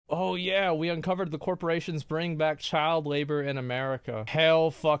Oh yeah, we uncovered the corporations bring back child labor in America. Hell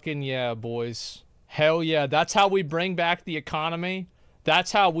fucking yeah, boys. Hell yeah, that's how we bring back the economy.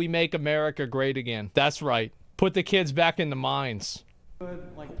 That's how we make America great again. That's right. Put the kids back in the mines.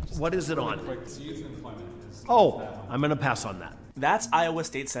 What is it on? Oh, I'm gonna pass on that. That's Iowa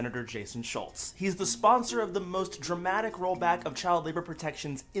State Senator Jason Schultz. He's the sponsor of the most dramatic rollback of child labor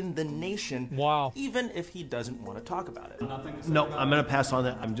protections in the nation. Wow. Even if he doesn't want to talk about it. No, I'm gonna pass on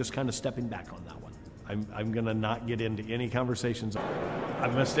that. I'm just kind of stepping back on that one. I'm gonna not get into any conversations.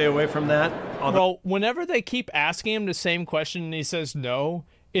 I'm gonna stay away from that. Well, whenever they keep asking him the same question and he says no,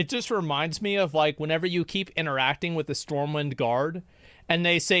 it just reminds me of like whenever you keep interacting with the Stormwind Guard and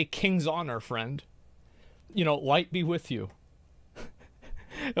they say King's Honor, friend. You know, light be with you.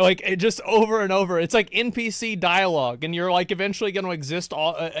 Like, it just over and over. It's like NPC dialogue, and you're like eventually going to exhaust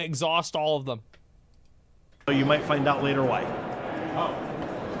all of them. You might find out later why. Oh.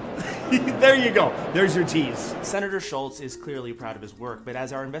 There you go. There's your tease. Senator Schultz is clearly proud of his work, but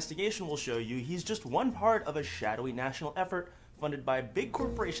as our investigation will show you, he's just one part of a shadowy national effort funded by big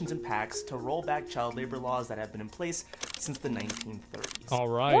corporations and PACs to roll back child labor laws that have been in place since the 1930s. All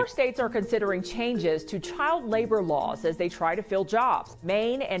right. More states are considering changes to child labor laws as they try to fill jobs.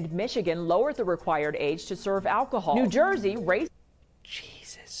 Maine and Michigan lowered the required age to serve alcohol. New Jersey raised...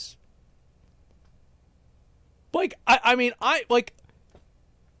 Jesus. Like, I mean,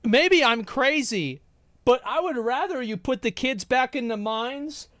 maybe I'm crazy, but I would rather you put the kids back in the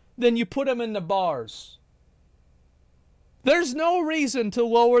mines than you put them in the bars. There's no reason to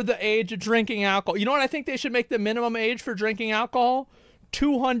lower the age of drinking alcohol. You know what I think they should make the minimum age for drinking alcohol?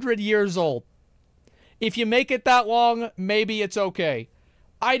 200 years old. If you make it that long, maybe it's okay.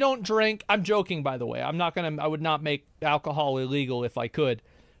 I don't drink. I'm joking, by the way. I would not make alcohol illegal if I could.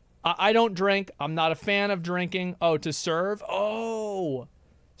 I don't drink. I'm not a fan of drinking. Oh, to serve? Oh,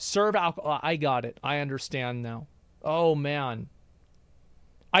 serve alcohol. I got it. I understand now. Oh, man.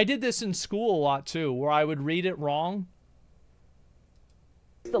 I did this in school a lot, too, where I would read it wrong.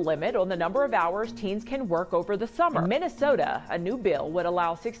 The limit on the number of hours teens can work over the summer. In Minnesota, a new bill would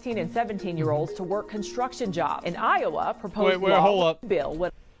allow 16 and 17-year-olds to work construction jobs. In Iowa, proposed bill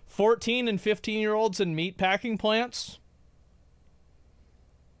would 14 and 15-year-olds in meat packing plants.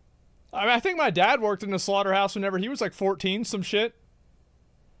 I mean, I think my dad worked in a slaughterhouse whenever he was like 14, some shit.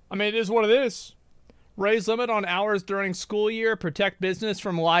 I mean, it is what it is. Raise limit on hours during school year, protect business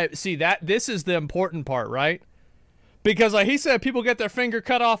from live. See, this is the important part, right? Because like he said, people get their finger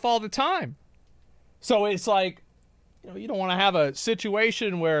cut off all the time. So it's like, you know, you don't want to have a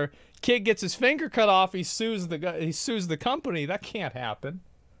situation where kid gets his finger cut off, he sues the company. That can't happen.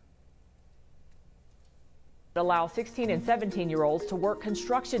 allow 16 and 17-year-olds to work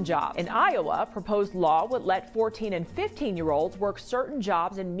construction jobs. In Iowa, proposed law would let 14 and 15-year-olds work certain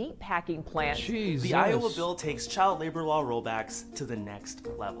jobs in meat packing plants. Jesus. The Iowa bill takes child labor law rollbacks to the next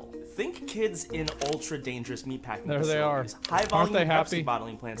level. Think kids in ultra-dangerous meat packing facilities, high-volume Pepsi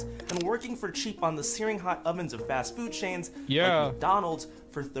bottling plants, and working for cheap on the searing hot ovens of fast food chains like McDonald's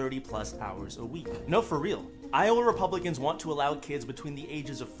for 30-plus hours a week. No, for real. Iowa Republicans want to allow kids between the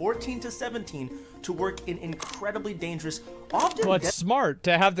ages of 14 to 17 to work in incredibly dangerous, often... Well, it's smart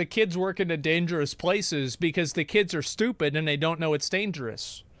to have the kids work in dangerous places because the kids are stupid and they don't know it's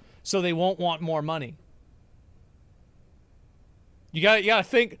dangerous. So they won't want more money. You gotta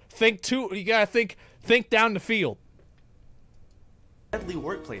think down the field. Deadly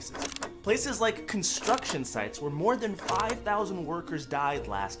workplaces. Places like construction sites where more than 5,000 workers died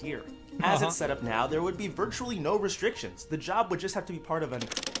last year. As it's set up now, there would be virtually no restrictions. The job would just have to be part of an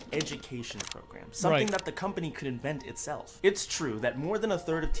education program, something that the company could invent itself. It's true that more than a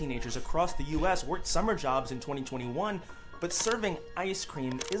third of teenagers across the US worked summer jobs in 2021, but serving ice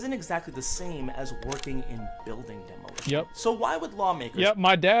cream isn't exactly the same as working in building demolition. Yep. So why would lawmakers... Yep,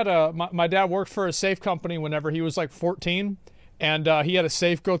 my dad worked for a safe company whenever he was like 14, and he had a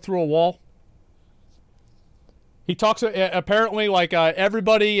safe go through a wall. He talks, apparently, like,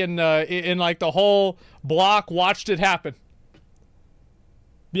 everybody in like, the whole block watched it happen.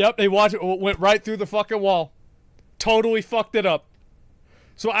 Yep, they watched it, went right through the fucking wall. Totally fucked it up.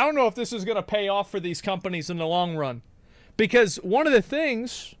 So I don't know if this is going to pay off for these companies in the long run. Because one of the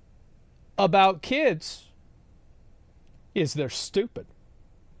things about kids is they're stupid.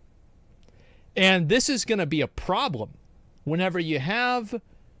 And this is going to be a problem whenever you have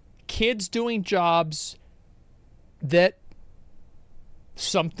kids doing jobs that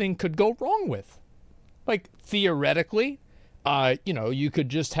something could go wrong with. Like, theoretically, you know, you could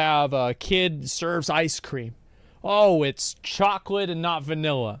just have a kid serves ice cream. Oh, it's chocolate and not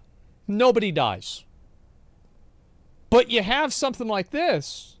vanilla. Nobody dies. But you have something like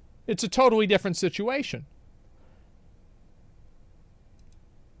this, It's a totally different situation.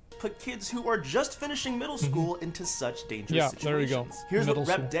 Put kids who are just finishing middle school into such dangerous situations. There you go. Here's Middle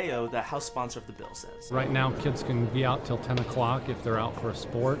what Rep. Deo, the House sponsor of the bill, says. Right now, kids can be out till 10 o'clock if they're out for a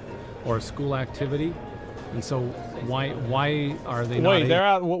sport or a school activity. And so why are they not? Wait, they're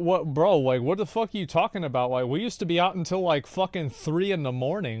out. What, bro? Like, what the fuck are you talking about? Like, we used to be out until like fucking 3 in the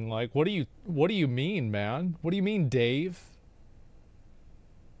morning. Like, what do you mean, man? What do you mean, Dave?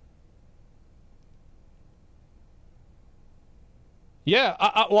 Yeah,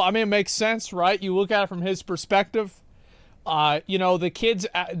 well, I mean, it makes sense, right? You look at it from his perspective. You know, the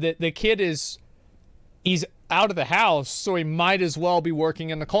kid is, he's out of the house, so he might as well be working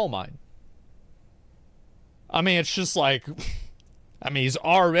in the coal mine. I mean, it's just like, I mean, he's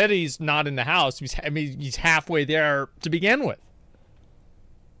not in the house. He's halfway there to begin with.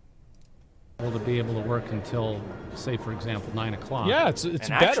 To be able to work until, say, for example, 9 o'clock. Yeah, it's An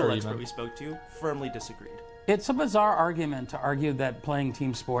better actual even. expert we spoke to firmly disagreed. It's a bizarre argument to argue that playing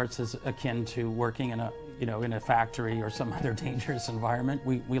team sports is akin to working in a, in a factory or some other dangerous environment.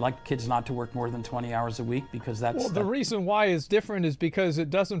 We like kids not to work more than 20 hours a week because that's... Well, the reason why it's different is because it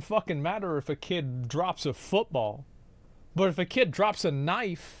doesn't fucking matter if a kid drops a football. But if a kid drops a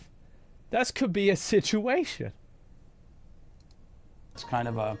knife, that could be a situation. It's kind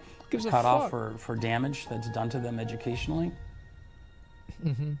of a Gives a cutoff fuck. for damage that's done to them educationally.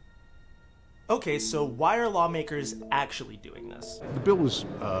 Mm-hmm. Okay, so why are lawmakers actually doing this? The bill was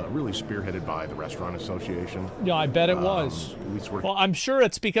really spearheaded by the Restaurant Association. Yeah, I bet it was. At least we're Well, I'm sure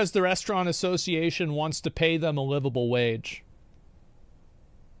it's because the Restaurant Association wants to pay them a livable wage.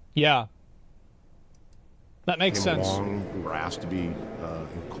 Yeah. That makes sense. along. We were asked to be,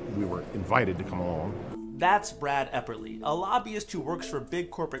 we were invited to come along. That's Brad Epperly, a lobbyist who works for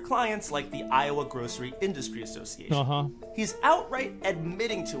big corporate clients like the Iowa Grocery Industry Association. Uh-huh. He's outright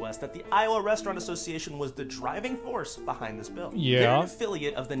admitting to us that the Iowa Restaurant Association was the driving force behind this bill. Yeah. They're an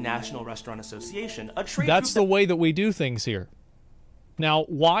affiliate of the National Restaurant Association, a trade That's group the way that we do things here. Now,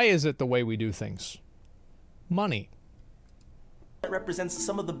 why is it the way we do things? Money. that represents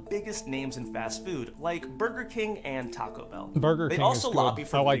some of the biggest names in fast food, like Burger King and Taco Bell. Burger They King also is lobby good.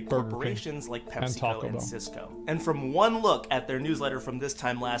 for I like big Burger King corporations like and Taco PepsiCo and Bell. Cisco. And from one look at their newsletter from this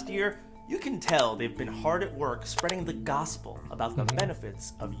time last year, you can tell they've been hard at work spreading the gospel about the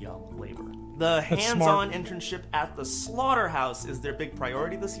benefits of young labor. The hands-on internship at the slaughterhouse is their big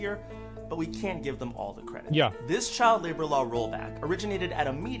priority this year, but we can't give them all the credit. Yeah. This child labor law rollback originated at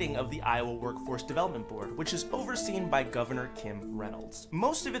a meeting of the Iowa Workforce Development Board, which is overseen by Governor Kim Reynolds.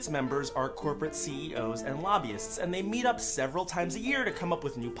 Most of its members are corporate CEOs and lobbyists, and they meet up several times a year to come up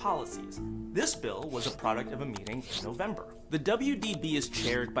with new policies. This bill was a product of a meeting in November. The WDB is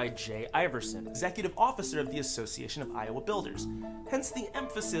chaired by Jay Iverson, executive officer of the Association of Iowa Builders, hence the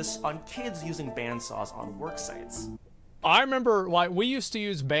emphasis on kids using bandsaws on work sites. I remember, like, we used to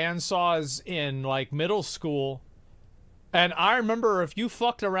use bandsaws in, like, middle school, and I remember if you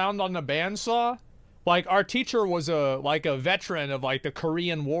fucked around on the bandsaw, like, our teacher was a veteran of, like, the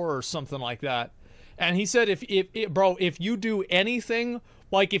Korean War or something like that, and he said, if you do anything,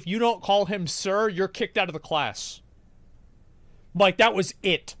 like, if you don't call him sir, you're kicked out of the class. Like, that was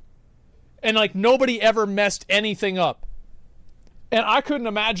it. And, like, nobody ever messed anything up. And I couldn't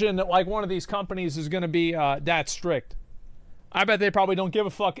imagine that, like, one of these companies is going to be that strict. I bet they probably don't give a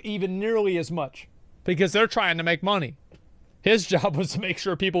fuck even nearly as much because they're trying to make money. His job was to make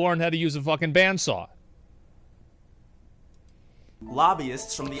sure people learn how to use a fucking bandsaw.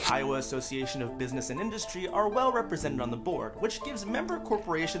 Lobbyists from the Iowa Association of Business and Industry are well represented on the board, which gives member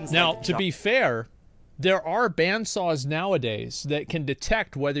corporations Now, like to be fair, there are bandsaws nowadays that can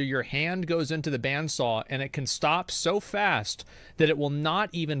detect whether your hand goes into the bandsaw, and it can stop so fast that it will not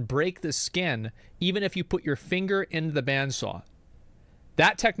even break the skin, even if you put your finger into the bandsaw.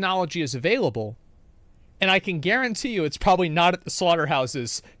 That technology is available, and I can guarantee you it's probably not at the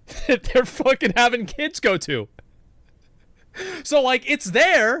slaughterhouses that they're fucking having kids go to. So, like, it's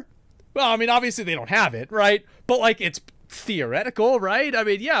there. Well, I mean, obviously they don't have it, right? But, like, it's theoretical, right? I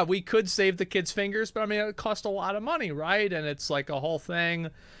mean, yeah, we could save the kids' fingers, but I mean, it costs a lot of money, right? And it's like a whole thing,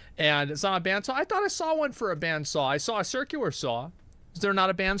 and it's not a bandsaw. I thought I saw one for a bandsaw. I saw a circular saw. Is there not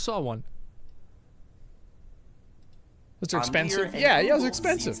a bandsaw one? Was it expensive? Yeah, it was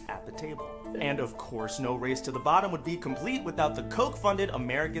expensive. At the table. And of course, no race to the bottom would be complete without the Koch-funded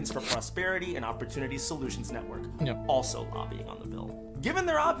Americans for Prosperity and Opportunity Solutions Network, also lobbying on the bill. Given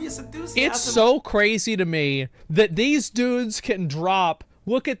their obvious enthusiasm... It's so crazy to me that these dudes can drop...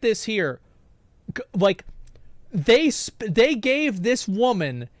 Look at this here. Like, they gave this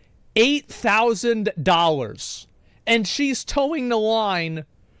woman $8,000, and she's towing the line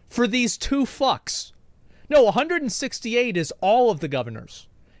for these two fucks. No, 168 is all of the governors.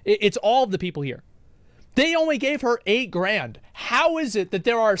 It's all of the people here. They only gave her $8,000. How is it that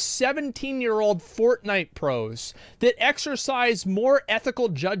there are 17-year-old Fortnite pros that exercise more ethical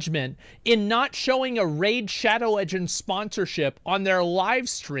judgment in not showing a Raid Shadow Legends sponsorship on their live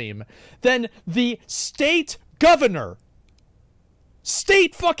stream than the state governor?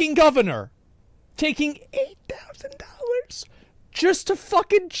 State fucking governor taking $8,000 just to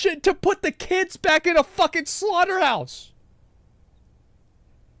fucking to put the kids back in a fucking slaughterhouse.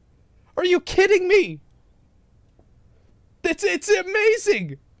 Are you kidding me? It's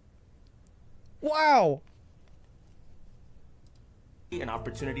amazing. Wow. And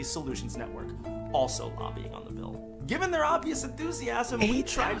Opportunity Solutions Network also lobbying on the bill. Given their obvious enthusiasm, we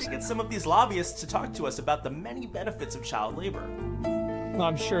tried to get some of these lobbyists to talk to us about the many benefits of child labor.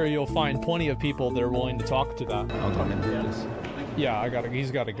 I'm sure you'll find plenty of people that are willing to talk to that. I'll go ahead and do this. Yeah, he's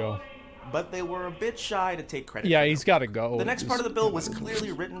gotta go. But they were a bit shy to take credit. Yeah, he's gotta go. The next part of the bill was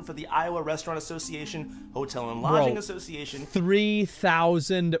clearly written for the Iowa Restaurant Association, Hotel and Lodging Association.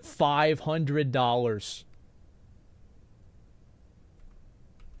 $3,500.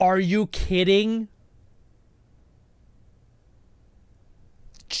 Are you kidding?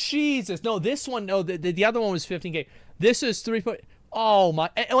 Jesus. No, this one, no, the other one was $15K. This is oh my,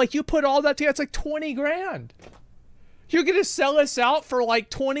 like you put all that together, it's like $20,000. You're gonna sell us out for like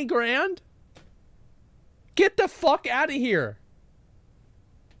 $20,000? Get the fuck out of here.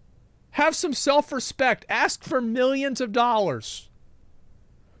 Have some self-respect. Ask for millions of dollars.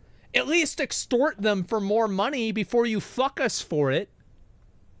 At least extort them for more money before you fuck us for it.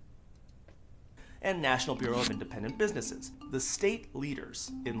 And National Bureau of Independent Businesses, the state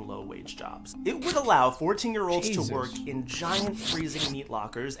leaders in low-wage jobs. It would allow 14-year-olds to work in giant freezing meat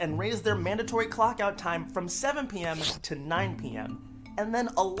lockers and raise their mandatory clock-out time from 7 p.m. to 9 p.m. and then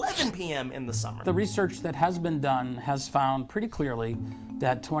 11 p.m. in the summer. The research that has been done has found pretty clearly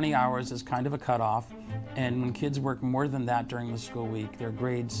that 20 hours is kind of a cutoff, and when kids work more than that during the school week, their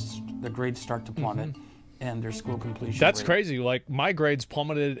grades start to plummet. And their school completion That's rate. crazy. Like, my grades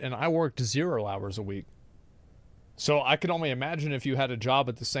plummeted and I worked 0 hours a week. So I can only imagine if you had a job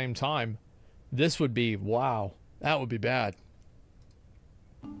at the same time, this would be, wow, that would be bad.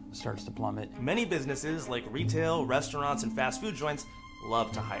 Starts to plummet. Many businesses like retail, restaurants, and fast food joints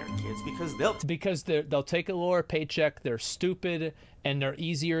love to hire kids because they'll take a lower paycheck, they're stupid, and they're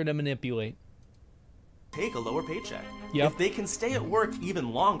easier to manipulate. Take a lower paycheck. Yep. If they can stay at work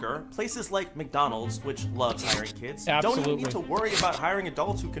even longer, places like McDonald's, which loves hiring kids, don't even need to worry about hiring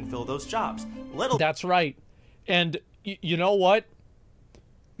adults who can fill those jobs. That's right. And you know what?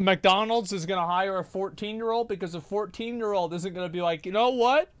 McDonald's is going to hire a 14-year-old because a 14-year-old isn't going to be like, you know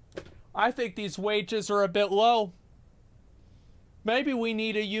what? I think these wages are a bit low. Maybe we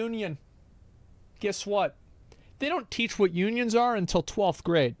need a union. Guess what? They don't teach what unions are until 12th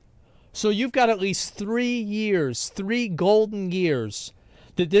grade. So you've got at least 3 years, 3 golden years,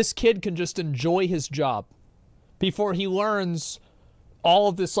 that this kid can just enjoy his job before he learns all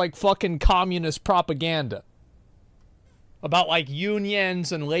of this, like, fucking communist propaganda about, like,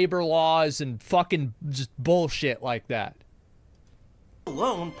 unions and labor laws and fucking just bullshit like that.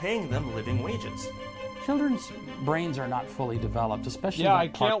 Alone paying them living wages. Children's brains are not fully developed, especially... Yeah, I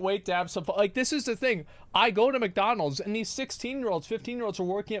can't wait to have some... Like, this is the thing. I go to McDonald's, and these 16-year-olds, 15-year-olds are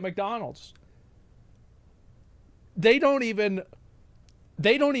working at McDonald's. They don't even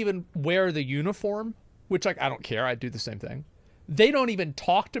wear the uniform, which, like, I don't care. I do the same thing. They don't even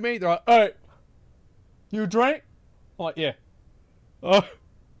talk to me. They're like, hey, you drink? I'm like, yeah. The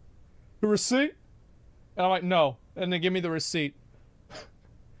receipt? And I'm like, no. And they give me the receipt.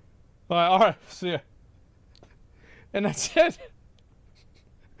 I'm like, all right, see ya. And that's it.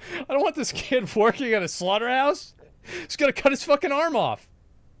 I don't want this kid working at a slaughterhouse. He's gonna cut his fucking arm off.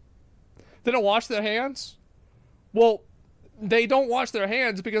 They don't wash their hands? Well, they don't wash their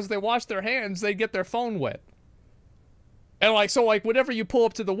hands because if they wash their hands, they get their phone wet. And like, so like, whenever you pull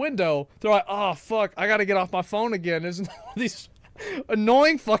up to the window, they're like, oh fuck, I gotta get off my phone again. There's all these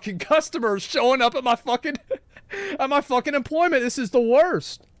annoying fucking customers showing up at my fucking employment. This is the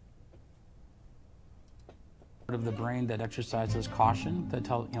worst. Of the brain that exercises caution, that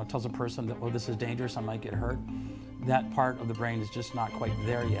tells a person that, oh, this is dangerous, I might get hurt. That part of the brain is just not quite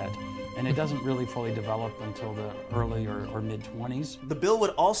there yet, and it doesn't really fully develop until the early or mid-20s. The bill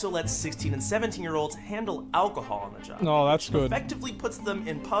would also let 16 and 17-year-olds handle alcohol on the job. No, that's good. Effectively puts them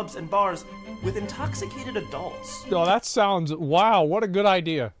in pubs and bars with intoxicated adults. No, that sounds, wow, what a good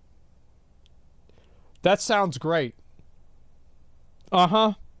idea. That sounds great.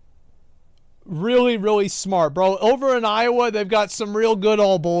 Uh-huh. Really, really smart, bro. Over in Iowa, they've got some real good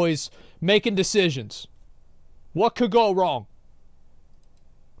old boys making decisions. What could go wrong?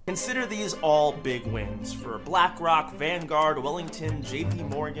 Consider these all big wins for BlackRock, Vanguard, Wellington, JP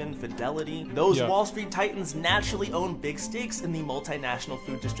Morgan, Fidelity. Those Wall Street titans naturally own big stakes in the multinational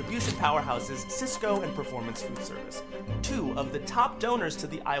food distribution powerhouses Sysco and Performance Food Service, two of the top donors to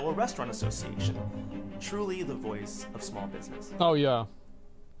the Iowa Restaurant Association. Truly the voice of small business. Oh, yeah.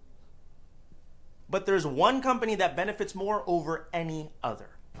 But there's one company that benefits more over any other.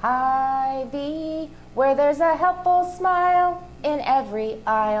 Hy-Vee, where there's a helpful smile in every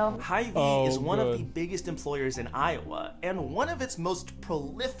aisle. Hy-Vee is one of the biggest employers in Iowa and one of its most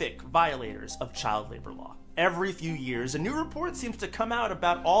prolific violators of child labor law. Every few years, a new report seems to come out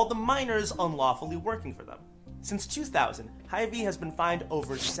about all the minors unlawfully working for them. Since 2000, Hy-Vee has been fined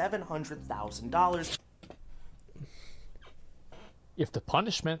over $700,000. If the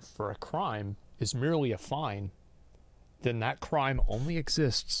punishment for a crime is merely a fine, then that crime only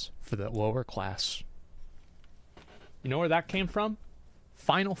exists for the lower class. You know where that came from?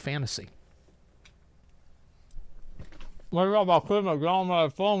 Final Fantasy. What about putting a gun on my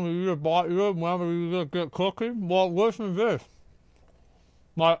phone when you bought you whenever you get cooking? Well, listen to this.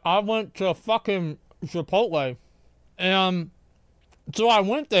 I went to fucking Chipotle, and so I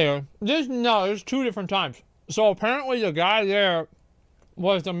went there. There's two different times. So apparently the guy there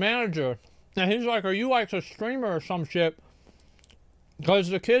was the manager. And he's like, are you like a streamer or some shit? Because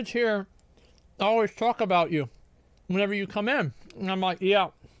the kids here always talk about you whenever you come in. And I'm like, yeah.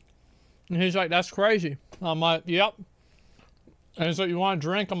 And he's like, that's crazy. I'm like, yep. And he's like, you want a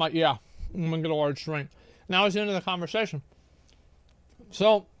drink? I'm like, yeah. I'm going to get a large drink. And that was the end of the conversation.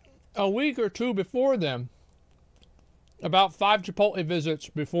 So a week or two before then, about 5 Chipotle visits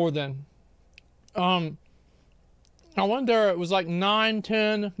before then, I went there, it was like 9,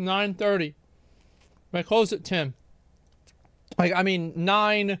 10, 9:30. I closed at 10. Like, I mean,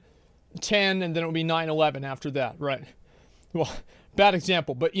 9, 10, and then it would be 9, 11 after that, right? Well, bad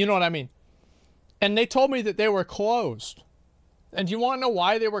example, but you know what I mean. And they told me that they were closed. And do you want to know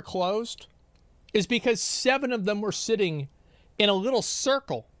why they were closed? Is because 7 of them were sitting in a little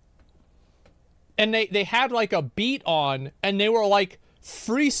circle. And they had like a beat on, and they were like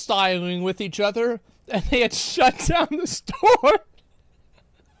freestyling with each other, and they had shut down the store.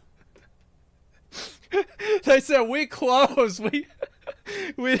 They said, we close. We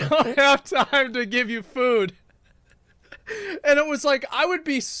don't have time to give you food. And it was like, I would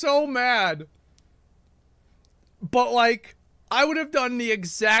be so mad. But like, I would have done the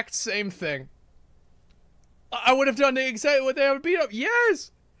exact same thing. I would have done the exact, what they would beat up.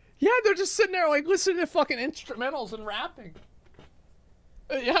 Yes. Yeah, they're just sitting there like listening to fucking instrumentals and rapping.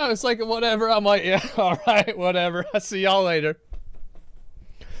 Yeah, it's like, whatever. I'm like, yeah, all right, whatever. I'll see y'all later.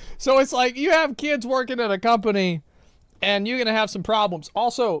 So it's like, you have kids working at a company, and you're going to have some problems.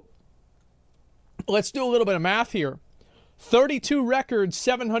 Also, let's do a little bit of math here. 32 records,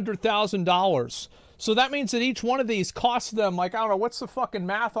 $700,000. So that means that each one of these costs them, like, I don't know, what's the fucking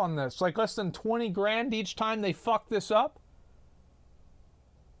math on this? Like less than 20 grand each time they fuck this up?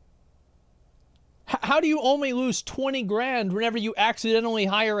 How do you only lose 20 grand whenever you accidentally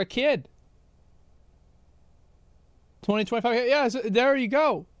hire a kid? 20, 25, yeah, there you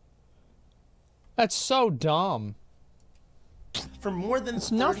go. That's so dumb. For more than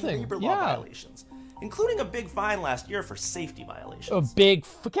 30 labor law violations, including a big fine last year for safety violations.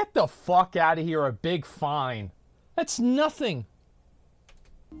 Get the fuck out of here, a big fine. That's nothing.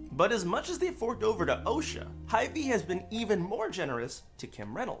 But as much as they forked over to OSHA, Hy-Vee has been even more generous to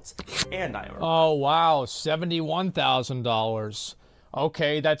Kim Reynolds and Iowa. Oh, wow, $71,000.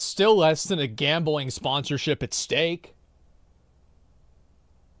 Okay, that's still less than a gambling sponsorship at stake.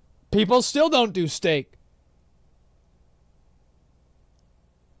 People still don't do steak.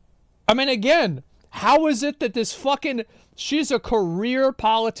 I mean, again, how is it that this fucking... She's a career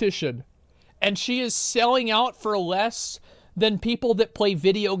politician, and she is selling out for less than people that play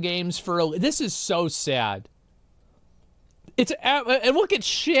video games for... This is so sad. And look at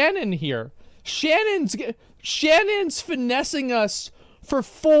Shannon here. Shannon's finessing us for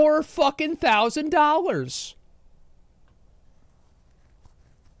 $4,000.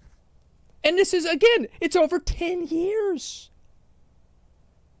 And this is, again, it's over 10 years.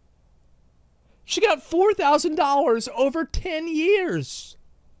 She got $4,000 over 10 years.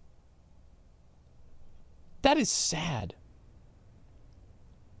 That is sad.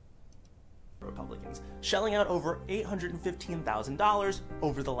 Republicans, shelling out over $815,000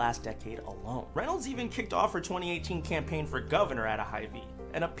 over the last decade alone. Reynolds even kicked off her 2018 campaign for governor at a Hy-Vee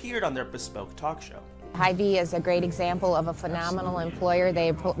and appeared on their bespoke talk show. Hy-Vee is a great example of a phenomenal employer.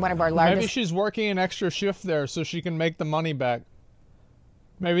 They're one of our largest. Maybe she's working an extra shift there so she can make the money back.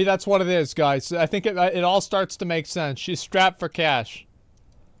 Maybe that's what it is, guys. I think it all starts to make sense. She's strapped for cash.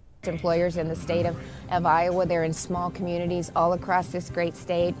 Employers in the state of Iowa. They're in small communities all across this great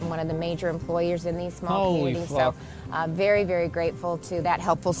state, and one of the major employers in these small communities. Fuck. So very, very grateful to that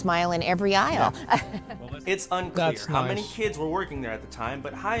helpful smile in every aisle. Yeah. It's unclear how many nice. kids were working there at the time,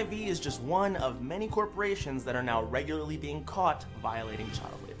 but Hy-Vee is just one of many corporations that are now regularly being caught violating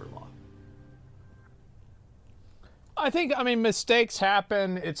child labor law. I mean, mistakes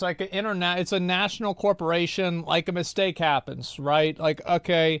happen. It's like it's a national corporation. Like, a mistake happens, right? Like,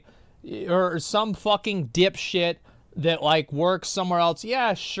 okay, or some fucking dipshit that, like, works somewhere else.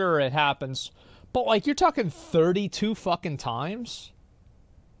 Yeah, sure, it happens. But, like, you're talking 32 fucking times?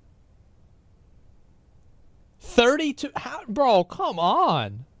 32? Bro, come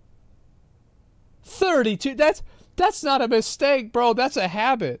on. 32? That's not a mistake, bro. That's a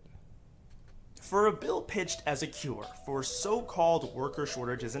habit. For a bill pitched as a cure for so-called worker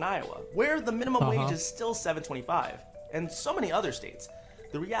shortages in Iowa, where the minimum wage is still $7.25, and so many other states,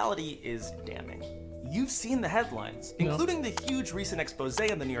 the reality is damning. You've seen the headlines, including the huge recent expose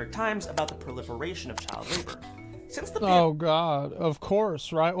in the New York Times about the proliferation of child labor. Since the Oh, God. Of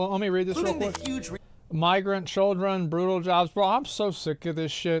course, right? Well, let me read this real quick. Migrant children, brutal jobs. Bro, I'm so sick of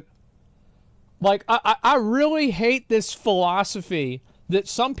this shit. Like, I really hate this philosophy that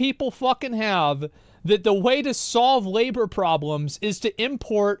some people fucking have, that the way to solve labor problems is to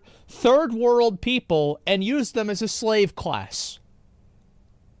import third world people and use them as a slave class.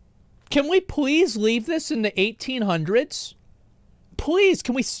 Can we please leave this in the 1800s? Please,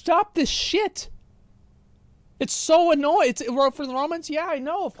 can we stop this shit? It's so annoying. It worked for the Romans? Yeah, I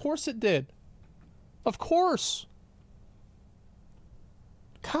know. Of course it did. Of course.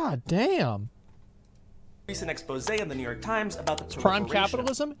 God damn. Recent expose in the New York Times about the prime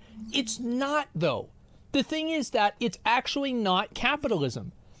capitalism? It's not, though. The thing is that it's actually not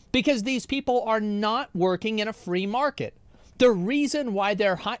capitalism, because these people are not working in a free market. The reason why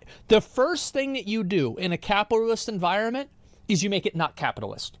they're the first thing that you do in a capitalist environment is you make it not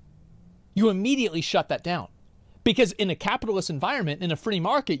capitalist. You immediately shut that down. Because in a capitalist environment, in a free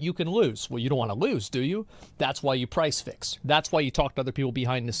market, you can lose. Well, you don't want to lose, do you? That's why you price fix. That's why you talk to other people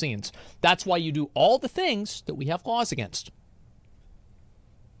behind the scenes. That's why you do all the things that we have laws against.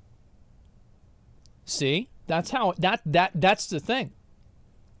 See? That's how that's the thing.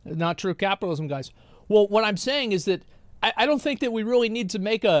 Not true capitalism, guys. Well, what I'm saying is that I don't think that we really need to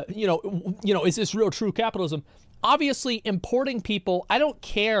make a, you know, is this real true capitalism? Obviously, importing people, I don't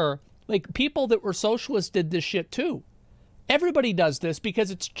care. Like, people that were socialists did this shit too. Everybody does this because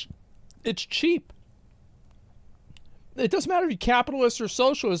it's cheap. It doesn't matter if you're capitalist or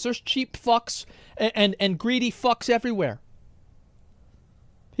socialist. There's cheap fucks and greedy fucks everywhere.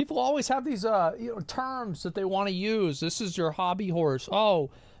 People always have these terms that they want to use. This is your hobby horse. Oh,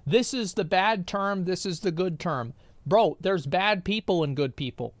 this is the bad term. This is the good term. Bro, there's bad people and good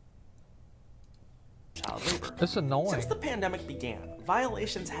people. Child labor. That's annoying. Since the pandemic began,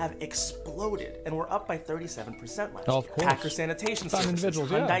 violations have exploded and were up by 37% last year. Of course. Packer Sanitation Services, yeah.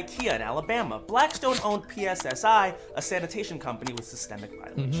 Hyundai Kia in Alabama, Blackstone owned PSSI, a sanitation company with systemic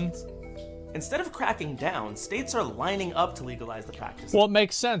violations. Instead of cracking down, states are lining up to legalize the practice. Well, it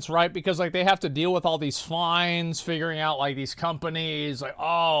makes sense, right? Because, like, they have to deal with all these fines, figuring out, like, these companies, like,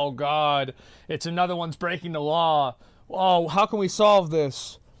 oh, God, it's another one's breaking the law. Oh, how can we solve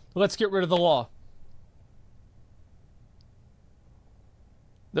this? Let's get rid of the law.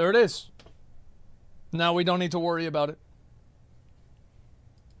 There it is. Now we don't need to worry about it.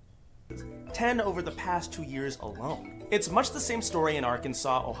 10 over the past 2 years alone. It's much the same story in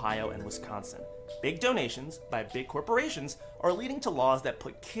Arkansas, Ohio, and Wisconsin. Big donations by big corporations are leading to laws that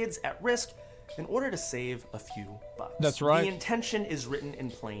put kids at risk in order to save a few bucks. That's right. The intention is written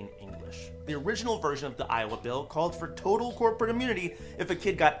in plain English. The original version of the Iowa bill called for total corporate immunity if a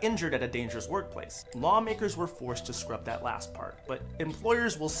kid got injured at a dangerous workplace. Lawmakers were forced to scrub that last part, but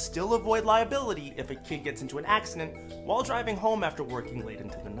employers will still avoid liability if a kid gets into an accident while driving home after working late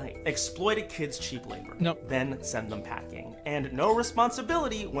into the night. Exploit a kid's cheap labor, then send them packing, and no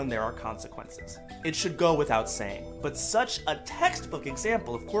responsibility when there are consequences. It should go without saying, but such a textbook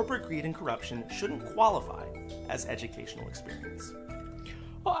example of corporate greed and corruption shouldn't qualify as educational experience.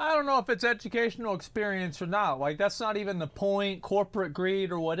 Well, I don't know if it's educational experience or not. Like, that's not even the point, corporate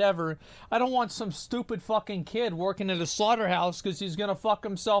greed or whatever. I don't want some stupid fucking kid working at a slaughterhouse because he's going to fuck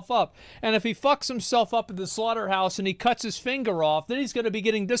himself up. And if he fucks himself up at the slaughterhouse and he cuts his finger off, then he's going to be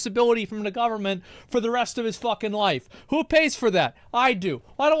getting disability from the government for the rest of his fucking life. Who pays for that? I do.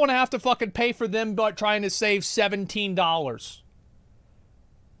 I don't want to have to fucking pay for them but trying to save $17.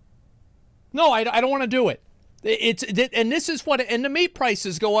 No, I don't want to do it. And this is what, and the meat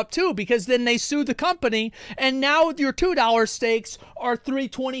prices go up too, because then they sue the company, and now your $2 steaks are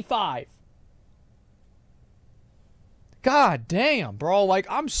 $3.25. God damn, bro. Like,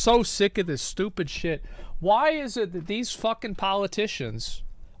 I'm so sick of this stupid shit. Why is it that these fucking politicians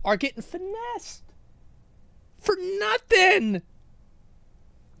are getting finessed for nothing?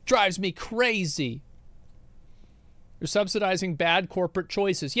 Drives me crazy. You're subsidizing bad corporate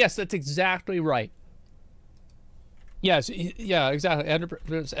choices. Yes, that's exactly right. Yes, yeah, exactly.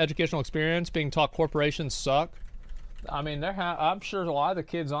 Educational experience, being taught corporations suck. I mean, I'm sure a lot of the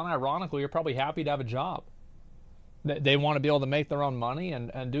kids, unironically, are probably happy to have a job. They want to be able to make their own money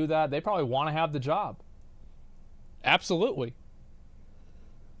and do that. They probably want to have the job. Absolutely.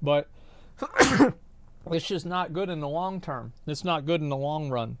 But it's just not good in the long term. It's not good in the long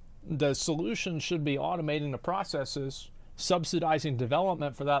run. The solution should be automating the processes, subsidizing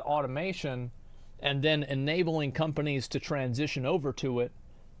development for that automation, and then enabling companies to transition over to it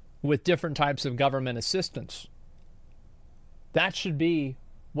with different types of government assistance. That should be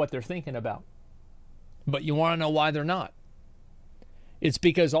what they're thinking about. But you want to know why they're not? It's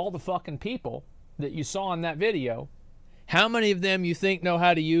because all the fucking people that you saw in that video, how many of them you think know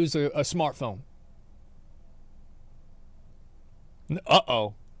how to use a smartphone?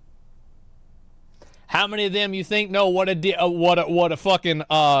 Uh-oh. How many of them you think know what a fucking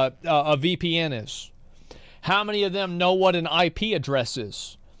a VPN is? How many of them know what an IP address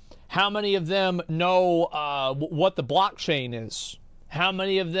is? How many of them know what the blockchain is? How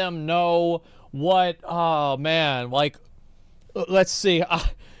many of them know what? Oh man, like, let's see.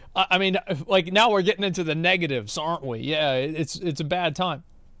 I mean, like, now we're getting into the negatives, aren't we? Yeah, it's a bad time.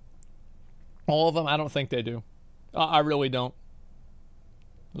 All of them, I don't think they do. I really don't.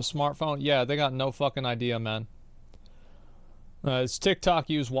 The smartphone? Yeah, they got no fucking idea, man. Does TikTok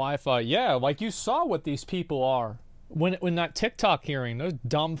use Wi-Fi? Yeah, like, you saw what these people are. When that TikTok hearing, those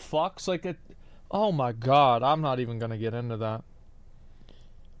dumb fucks, like, oh my god, I'm not even gonna get into that.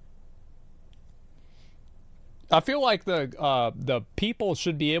 I feel like the people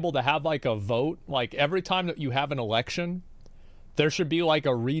should be able to have, like, a vote. Like, every time that you have an election, there should be, like, a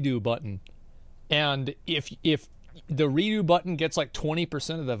redo button. And if the redo button gets like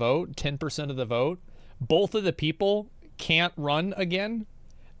 20% of the vote, 10% of the vote, both of the people can't run again,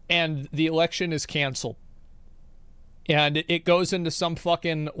 and the election is canceled. And it goes into some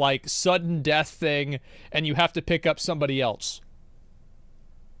fucking, like, sudden death thing, and you have to pick up somebody else.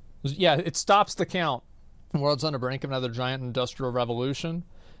 Yeah, it stops the count. The world's on the brink of another giant industrial revolution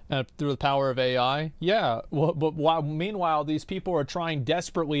through the power of AI. Yeah, well, but meanwhile, these people are trying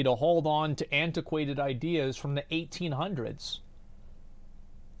desperately to hold on to antiquated ideas from the 1800s.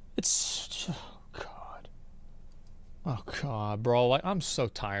 It's... Oh, God, bro. Like, I'm so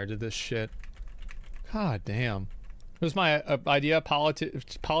tired of this shit. God damn. Here's my idea.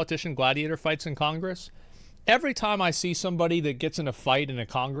 Politician gladiator fights in Congress. Every time I see somebody that gets in a fight in a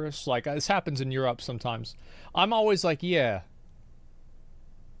Congress, like, this happens in Europe sometimes, I'm always like, yeah.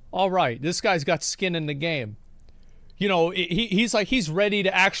 All right, this guy's got skin in the game. You know, he's like, he's ready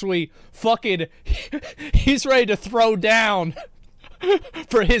to actually fucking, he's ready to throw down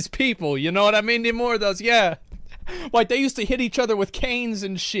for his people. You know what I mean? Need more of those, yeah. Like, they used to hit each other with canes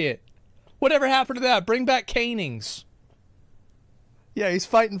and shit. Whatever happened to that? Bring back canings. Yeah, he's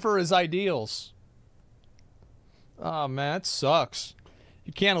fighting for his ideals. Oh, man, it sucks.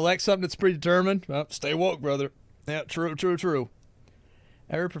 You can't elect something that's predetermined. Well, stay woke, brother. Yeah, true, true, true.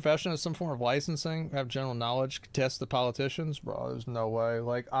 Every profession has some form of licensing, have general knowledge, test the politicians. Bro, there's no way.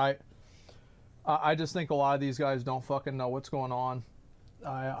 Like, I just think a lot of these guys don't fucking know what's going on.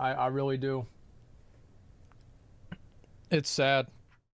 I really do. It's sad.